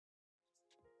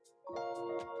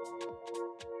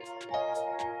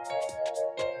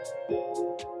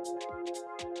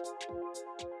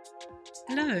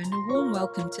and a warm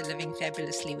welcome to Living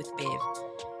Fabulously with Bev.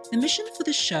 The mission for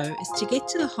the show is to get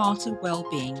to the heart of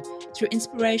well-being through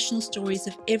inspirational stories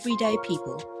of everyday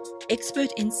people, expert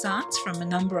insights from a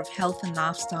number of health and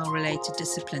lifestyle-related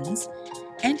disciplines,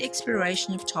 and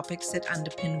exploration of topics that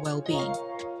underpin well-being.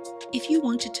 If you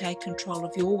want to take control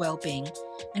of your well-being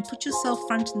and put yourself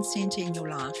front and center in your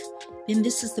life, then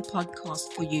this is the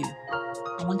podcast for you.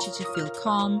 I want you to feel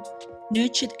calm,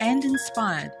 nurtured, and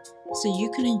inspired so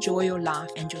you can enjoy your life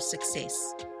and your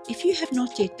success. If you have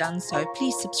not yet done so,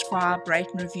 please subscribe, rate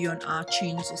and review on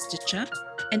iTunes or Stitcher.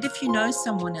 And if you know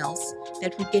someone else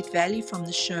that would get value from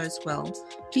the show as well,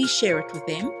 please share it with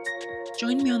them.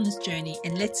 Join me on this journey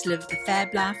and let's live the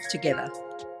fab life together.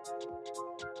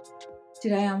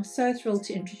 Today I'm so thrilled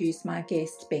to introduce my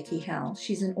guest, Becky Howell.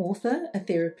 She's an author, a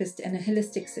therapist, and a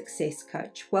holistic success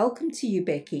coach. Welcome to you,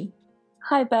 Becky.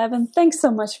 Hi, Bev, and thanks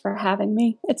so much for having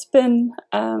me. It's been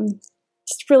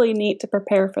just really neat to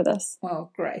prepare for this.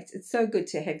 Well, great. It's so good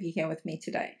to have you here with me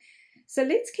today. So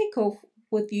let's kick off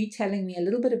with you telling me a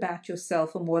little bit about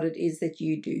yourself and what it is that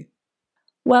you do.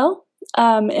 Well,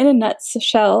 in a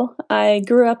nutshell, I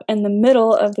grew up in the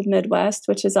middle of the Midwest,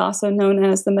 which is also known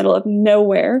as the middle of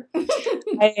nowhere.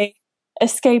 I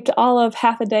escaped all of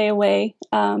half a day away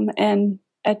and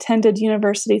attended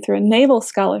university through a naval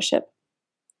scholarship.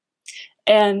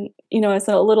 And, as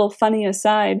a little funny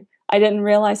aside, I didn't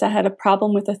realize I had a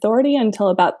problem with authority until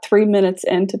about 3 minutes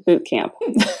into boot camp.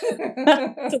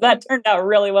 So that turned out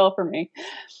really well for me.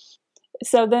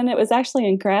 So then it was actually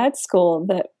in grad school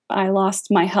that I lost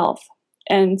my health.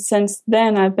 And since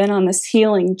then, I've been on this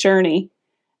healing journey.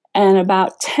 And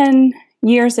about 10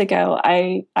 years ago,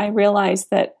 I realized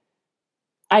that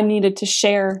I needed to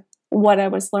share what I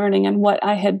was learning and what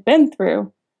I had been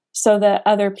through so that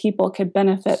other people could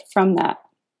benefit from that.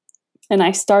 And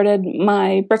I started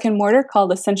my brick and mortar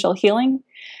called Essential Healing.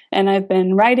 And I've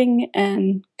been writing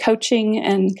and coaching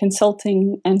and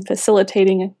consulting and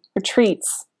facilitating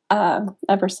retreats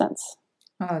ever since.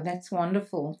 Oh, that's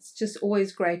wonderful. It's just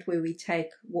always great where we take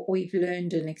what we've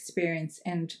learned and experienced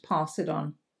and pass it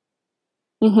on.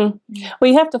 Mm-hmm.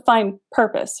 We have to find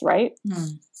purpose, right?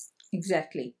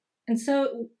 Exactly. And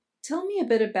so tell me a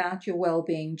bit about your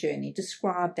well-being journey.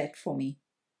 Describe that for me.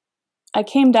 I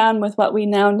came down with what we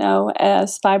now know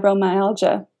as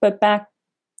fibromyalgia, but back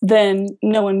then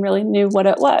no one really knew what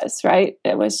it was, right?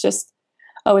 It was just,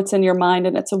 it's in your mind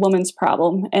and it's a woman's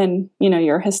problem and,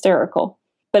 you're hysterical.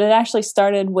 But it actually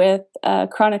started with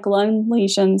chronic lung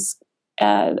lesions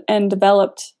and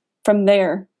developed from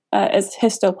there as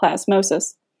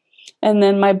histoplasmosis. And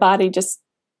then my body just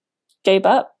gave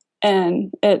up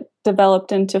and it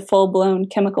developed into full-blown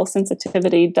chemical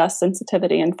sensitivity, dust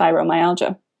sensitivity, and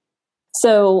fibromyalgia.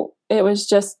 So it was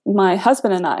just my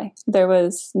husband and I. There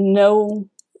was no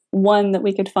one that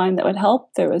we could find that would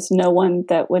help. There was no one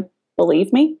that would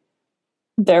believe me.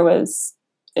 It was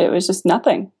just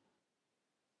nothing.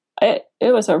 It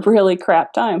was a really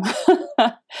crap time.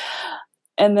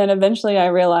 And then eventually I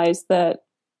realized that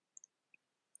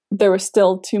there was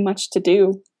still too much to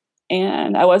do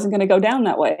and I wasn't going to go down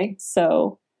that way.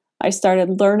 So I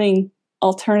started learning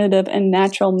alternative and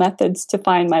natural methods to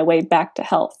find my way back to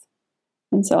health.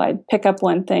 And so I'd pick up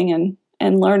one thing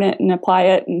and learn it and apply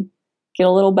it and get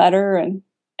a little better.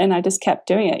 And I just kept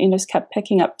doing it. Just kept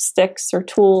picking up sticks or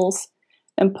tools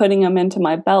and putting them into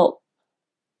my belt.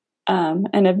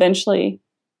 And eventually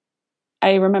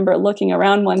I remember looking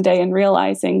around one day and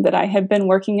realizing that I had been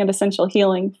working at Essential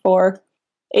Healing for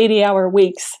 80-hour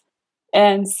weeks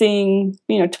and seeing,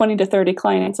 20 to 30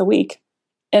 clients a week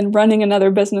and running another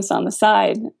business on the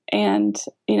side. And,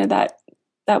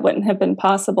 that wouldn't have been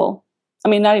possible. I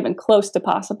mean, not even close to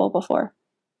possible before.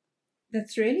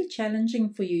 That's really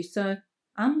challenging for you. So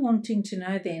I'm wanting to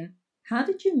know then, how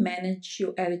did you manage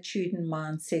your attitude and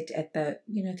mindset at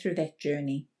through that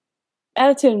journey?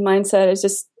 Attitude and mindset is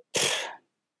just,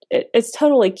 it's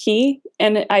totally key.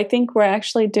 And I think we're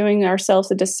actually doing ourselves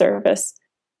a disservice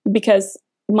because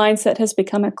mindset has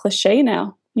become a cliche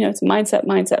now. It's mindset,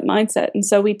 mindset, mindset. And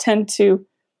so we tend to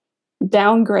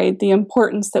downgrade the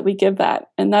importance that we give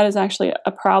that. And that is actually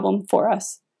a problem for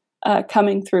us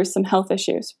coming through some health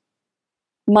issues.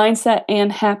 Mindset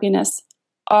and happiness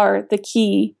are the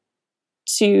key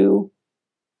to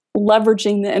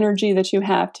leveraging the energy that you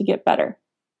have to get better.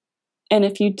 And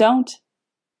if you don't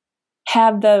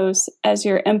have those as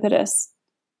your impetus,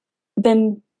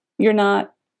 then you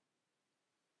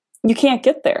can't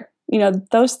get there.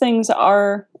 Those things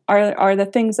are the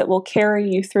things that will carry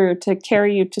you through, to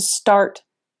carry you to start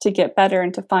to get better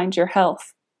and to find your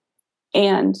health.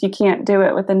 And you can't do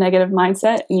it with a negative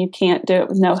mindset, and you can't do it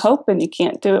with no hope, and you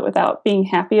can't do it without being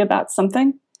happy about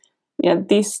something.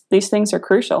 these things are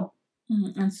crucial.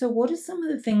 And so what are some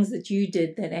of the things that you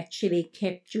did that actually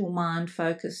kept your mind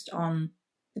focused on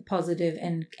the positive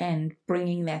and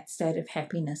bringing that state of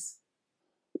happiness?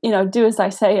 Do as I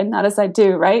say and not as I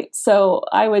do, right? So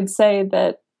I would say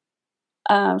that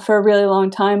for a really long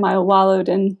time, I wallowed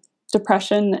in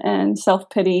depression and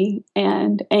self-pity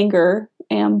and anger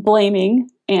and blaming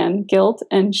and guilt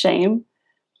and shame.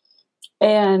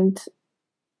 And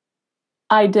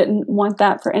I didn't want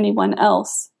that for anyone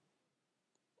else.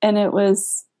 And it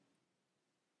was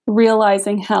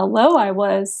realizing how low I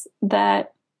was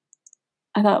that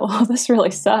I thought, well, this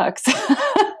really sucks.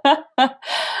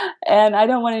 And I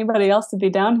don't want anybody else to be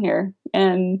down here.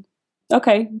 And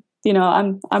okay,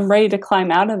 I'm ready to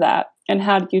climb out of that. And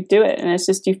how do you do it? And it's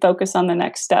just you focus on the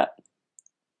next step.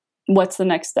 What's the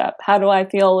next step? How do I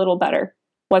feel a little better?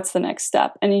 What's the next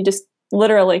step? And you just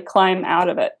literally climb out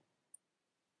of it.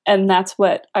 And that's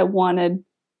what I wanted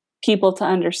people to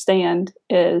understand,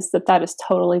 is that is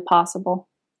totally possible.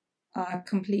 I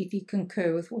completely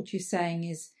concur with what you're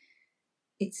saying.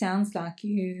 It sounds like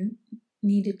you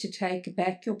needed to take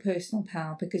back your personal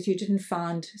power because you didn't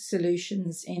find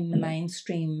solutions in the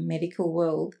mainstream medical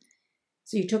world.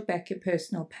 So you took back your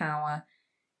personal power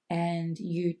and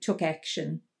you took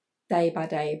action day by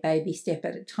day, baby step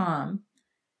at a time.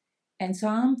 And so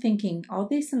I'm thinking, are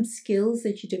there some skills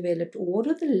that you developed, or what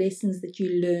are the lessons that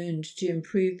you learned to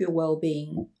improve your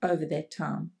well-being over that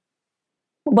time?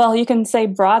 Well, you can say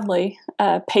broadly,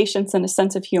 patience and a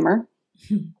sense of humor.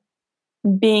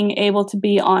 Being able to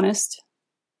be honest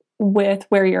with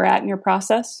where you're at in your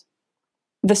process.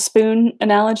 The spoon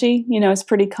analogy, is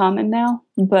pretty common now,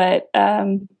 but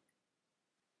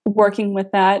working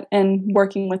with that and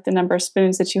working with the number of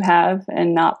spoons that you have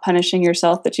and not punishing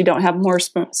yourself that you don't have more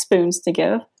spoons to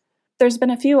give. There's been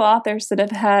a few authors that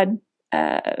have had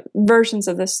versions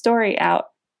of this story out.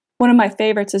 One of my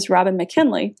favorites is Robin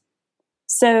McKinley.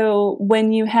 So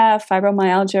when you have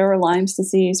fibromyalgia or Lyme's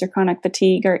disease or chronic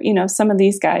fatigue or, some of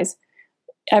these guys,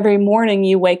 every morning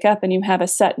you wake up and you have a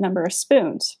set number of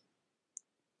spoons.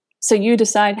 So you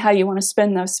decide how you want to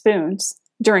spend those spoons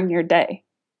during your day.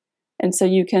 And so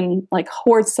you can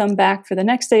hoard some back for the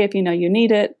next day if you know you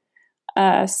need it.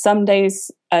 Some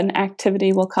days an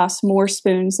activity will cost more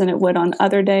spoons than it would on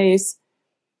other days.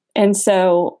 And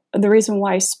so the reason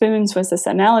why spoons was this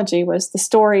analogy was the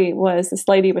story was this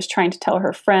lady was trying to tell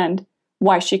her friend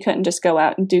why she couldn't just go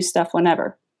out and do stuff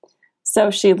whenever.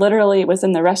 So she literally was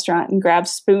in the restaurant and grabbed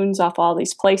spoons off all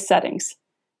these place settings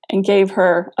and gave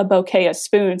her a bouquet of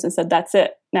spoons and said, that's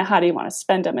it. Now, how do you want to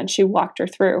spend them? And she walked her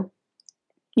through,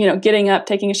 getting up,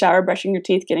 taking a shower, brushing your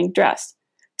teeth, getting dressed.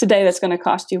 Today, that's going to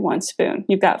cost you 1 spoon.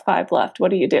 You've got 5 left.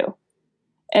 What do you do?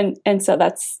 And so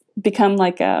that's become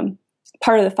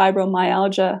part of the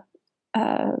fibromyalgia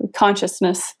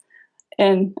consciousness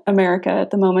in America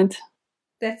at the moment.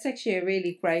 That's actually a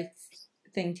really great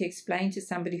thing to explain to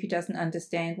somebody who doesn't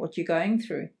understand what you're going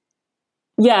through.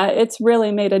 Yeah, it's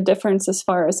really made a difference as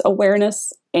far as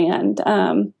awareness, and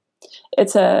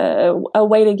it's a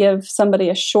way to give somebody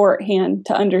a shorthand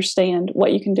to understand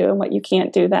what you can do and what you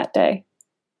can't do that day.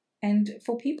 And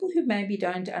for people who maybe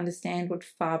don't understand what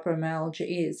fibromyalgia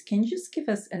is, can you just give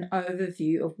us an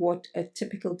overview of what a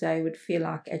typical day would feel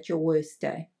like at your worst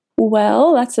day?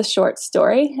 Well, that's a short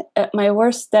story. At my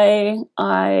worst day,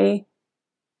 I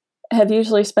have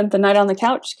usually spent the night on the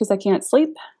couch because I can't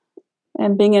sleep.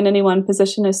 And being in any one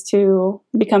position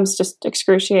becomes just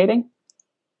excruciating.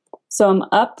 So I'm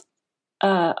up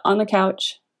on the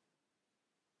couch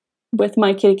with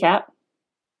my kitty cat.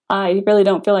 I really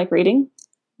don't feel like reading.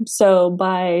 So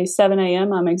by 7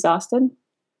 a.m., I'm exhausted.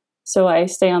 So I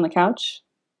stay on the couch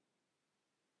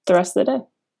the rest of the day.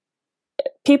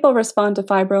 People respond to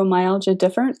fibromyalgia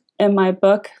different. In my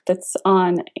book that's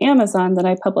on Amazon that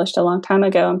I published a long time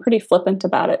ago, I'm pretty flippant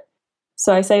about it.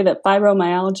 So I say that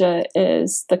fibromyalgia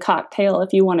is the cocktail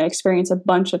if you want to experience a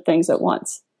bunch of things at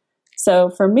once. So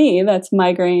for me, that's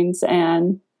migraines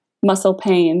and muscle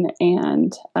pain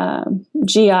and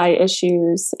GI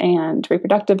issues and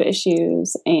reproductive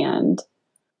issues and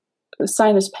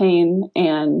sinus pain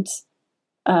and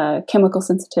chemical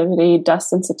sensitivity, dust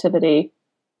sensitivity,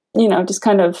 just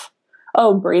kind of,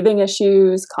 breathing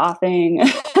issues, coughing.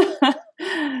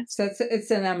 So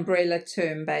it's an umbrella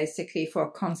term basically for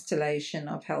a constellation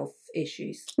of health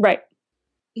issues. Right.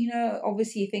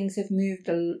 Obviously things have moved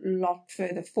a lot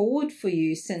further forward for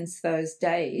you since those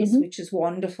days, which is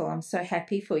wonderful. I'm so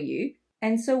happy for you.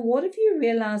 And so what have you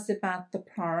realized about the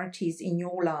priorities in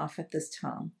your life at this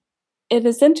time? It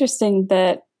is interesting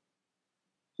that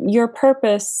your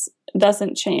purpose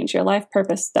doesn't change. Your life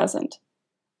purpose doesn't.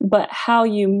 But how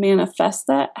you manifest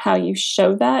that, how you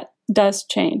show that does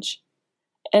change.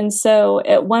 And so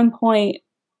at one point,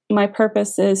 my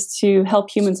purpose is to help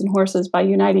humans and horses by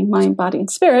uniting mind, body, and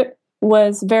spirit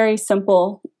was very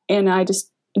simple. And I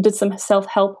just did some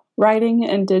self-help writing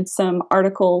and did some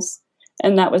articles.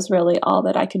 And that was really all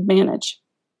that I could manage.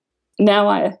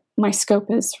 Now my scope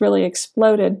has really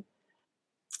exploded.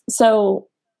 So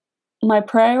my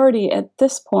priority at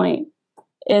this point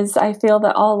is I feel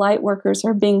that all light workers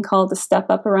are being called to step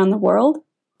up around the world.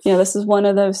 This is one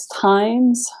of those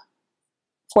times,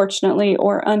 fortunately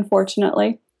or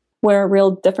unfortunately, where a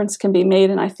real difference can be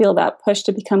made. And I feel that push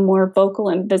to become more vocal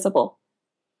and visible.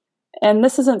 And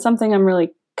this isn't something I'm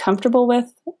really comfortable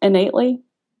with innately,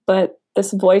 but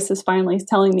this voice is finally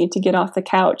telling me to get off the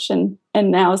couch, and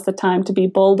now is the time to be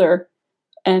bolder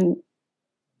and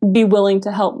be willing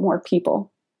to help more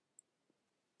people.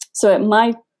 So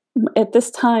at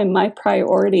this time, my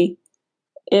priority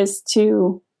is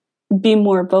to be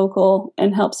more vocal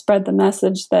and help spread the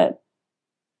message that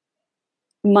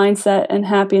mindset and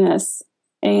happiness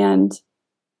and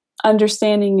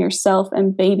understanding yourself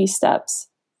and baby steps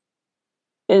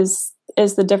is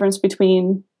the difference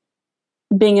between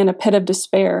being in a pit of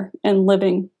despair and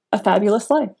living a fabulous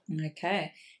life.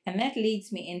 Okay. And that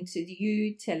leads me into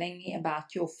you telling me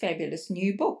about your fabulous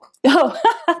new book. Oh,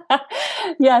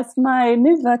 yes. My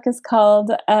new book is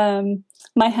called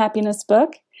My Happiness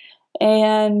Book.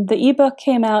 And the ebook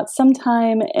came out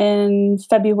sometime in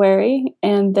February.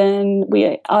 And then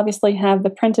we obviously have the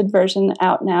printed version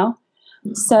out now.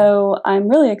 So I'm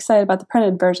really excited about the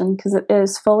printed version because it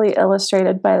is fully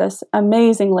illustrated by this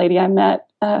amazing lady I met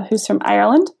who's from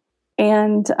Ireland.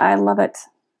 And I love it.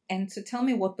 And so tell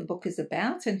me what the book is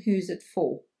about and who's it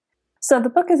for? So the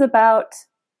book is about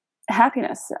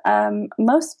happiness.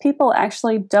 Most people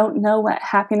actually don't know what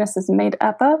happiness is made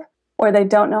up of, or they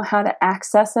don't know how to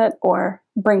access it or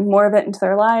bring more of it into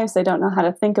their lives. They don't know how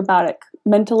to think about it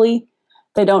mentally.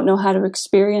 They don't know how to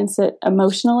experience it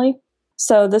emotionally.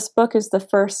 So this book is the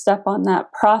first step on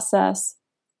that process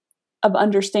of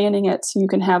understanding it so you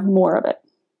can have more of it.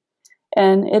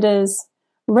 And it is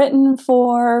written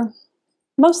for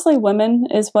mostly women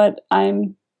is what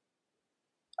I'm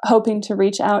hoping to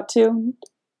reach out to,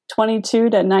 22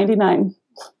 to 99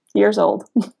 years old.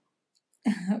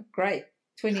 Great.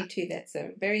 22, that's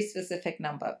a very specific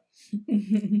number.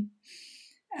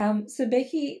 So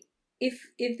Becky, if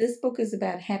this book is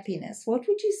about happiness, what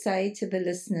would you say to the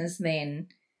listeners then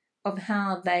of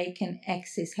how they can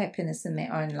access happiness in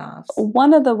their own lives?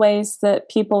 One of the ways that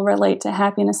people relate to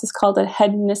happiness is called a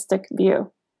hedonistic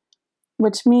view,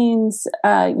 which means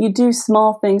you do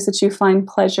small things that you find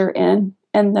pleasure in,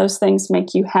 and those things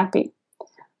make you happy.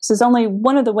 So it's only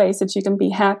one of the ways that you can be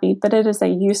happy, but it is a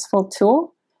useful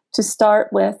tool to start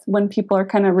with when people are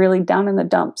kind of really down in the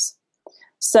dumps.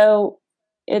 So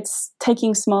it's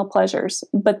taking small pleasures,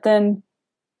 but then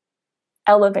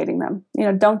elevating them.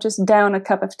 Don't just down a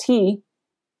cup of tea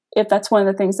if that's one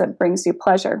of the things that brings you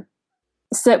pleasure.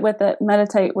 Sit with it,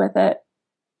 meditate with it,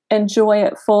 enjoy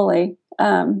it fully.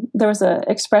 There was an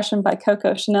expression by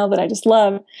Coco Chanel that I just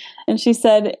love, and she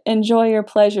said, "Enjoy your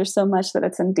pleasure so much that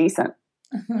it's indecent."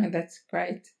 That's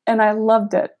great. And I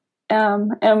loved it.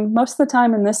 And most of the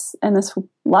time in this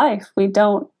life, we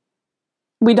don't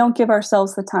give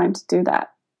ourselves the time to do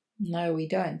that. No, we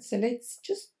don't. So let's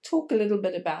just talk a little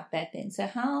bit about that then. So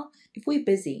if we're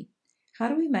busy, how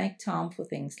do we make time for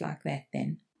things like that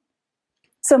then?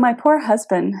 So my poor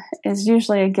husband is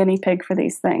usually a guinea pig for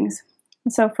these things.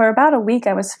 So for about a week,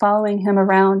 I was following him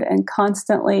around and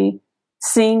constantly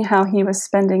seeing how he was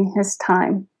spending his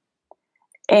time.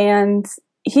 And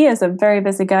he is a very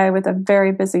busy guy with a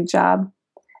very busy job.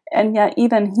 And yet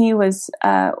even he was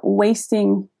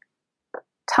wasting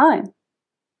time.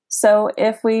 So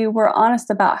if we were honest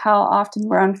about how often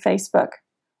we're on Facebook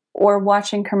or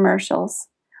watching commercials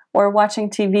or watching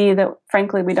TV that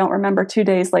frankly we don't remember 2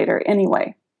 days later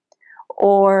anyway,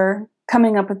 or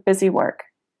coming up with busy work,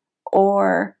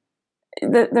 or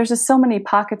there's just so many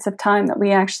pockets of time that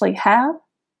we actually have,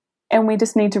 and we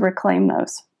just need to reclaim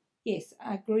those. Yes,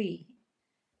 I agree.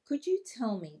 Could you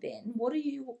tell me then, what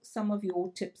are some of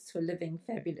your tips for living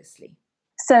fabulously?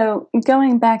 So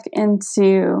going back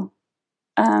into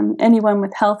anyone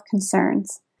with health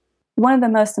concerns, one of the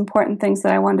most important things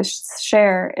that I want to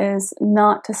share is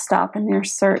not to stop in your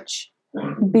search.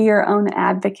 Be your own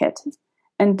advocate.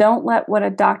 And don't let what a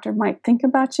doctor might think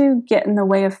about you get in the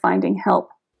way of finding help.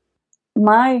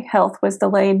 My health was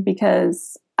delayed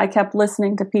because I kept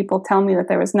listening to people tell me that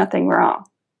there was nothing wrong.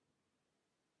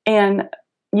 And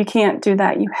you can't do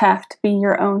that. You have to be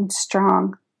your own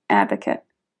strong advocate.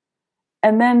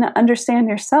 And then understand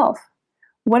yourself.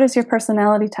 What is your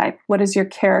personality type? What is your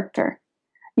character?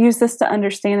 Use this to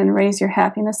understand and raise your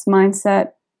happiness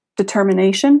mindset,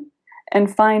 determination,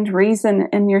 and find reason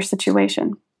in your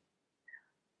situation.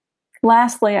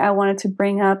 Lastly, I wanted to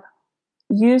bring up,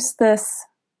 use this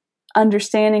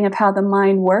understanding of how the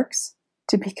mind works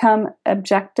to become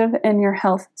objective in your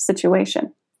health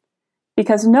situation.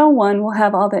 Because no one will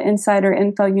have all the insider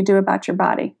info you do about your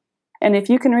body. And if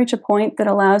you can reach a point that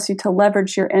allows you to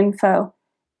leverage your info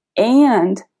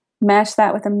and match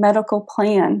that with a medical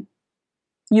plan,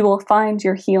 you will find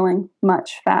your healing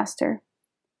much faster.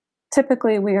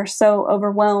 Typically, we are so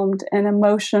overwhelmed and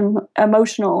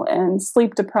emotional and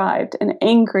sleep deprived and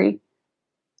angry,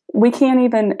 we can't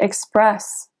even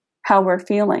express how we're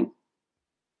feeling.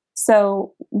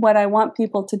 So what I want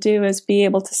people to do is be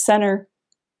able to center,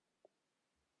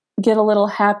 get a little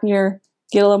happier,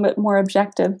 get a little bit more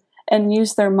objective, and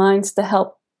use their minds to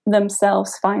help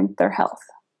themselves find their health.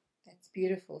 That's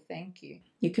beautiful. Thank you.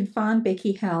 You can find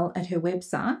Becky Howell at her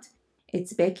website.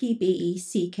 It's Becky,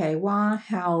 BECKY,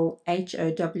 Howell,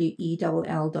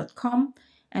 HOWELL.com,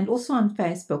 and also on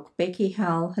Facebook, Becky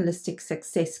Howell, Holistic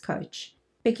Success Coach.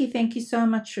 Becky, thank you so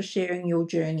much for sharing your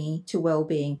journey to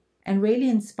well-being and really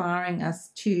inspiring us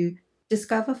to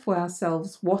discover for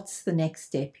ourselves what's the next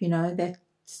step, that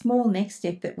small next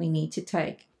step that we need to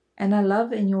take. And I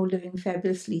love in your Living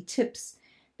Fabulously tips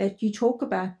that you talk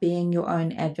about being your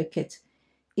own advocate.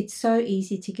 It's so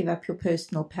easy to give up your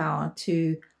personal power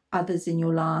to others in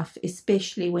your life,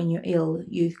 especially when you're ill.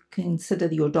 You consider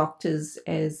your doctors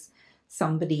as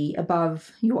somebody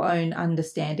above your own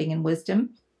understanding and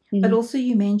wisdom. Mm-hmm. But also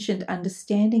you mentioned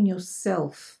understanding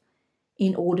yourself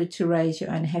in order to raise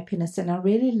your own happiness. And I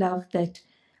really love that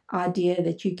idea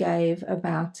that you gave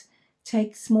about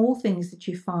take small things that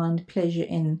you find pleasure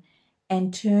in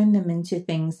and turn them into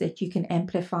things that you can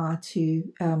amplify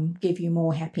to give you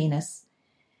more happiness.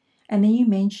 And then you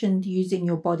mentioned using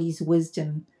your body's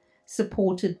wisdom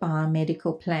supported by a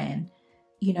medical plan.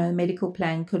 A medical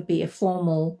plan could be a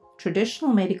formal,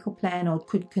 traditional medical plan, or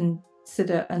could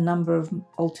consider a number of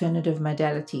alternative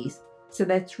modalities. So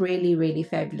that's really, really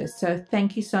fabulous. So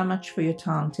thank you so much for your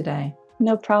time today.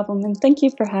 No problem. And thank you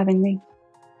for having me.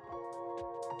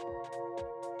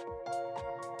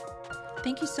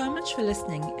 Thank you so much for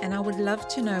listening, and I would love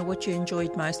to know what you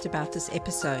enjoyed most about this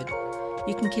episode.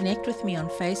 You can connect with me on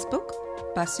Facebook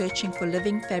by searching for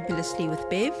Living Fabulously with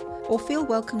Bev, or feel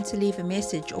welcome to leave a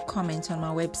message or comment on my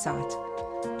website.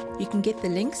 You can get the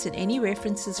links and any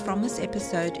references from this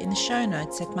episode in the show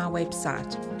notes at my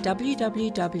website,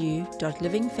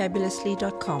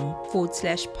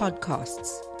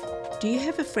 www.livingfabulously.com/podcasts. Do you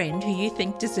have a friend who you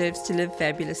think deserves to live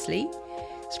fabulously?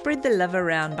 Spread the love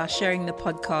around by sharing the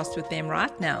podcast with them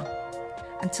right now.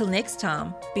 Until next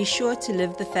time, be sure to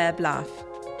live the fab life.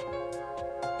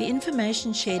 The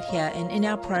information shared here and in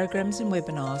our programs and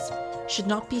webinars should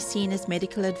not be seen as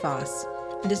medical advice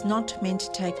and is not meant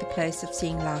to take the place of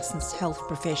seeing licensed health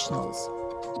professionals.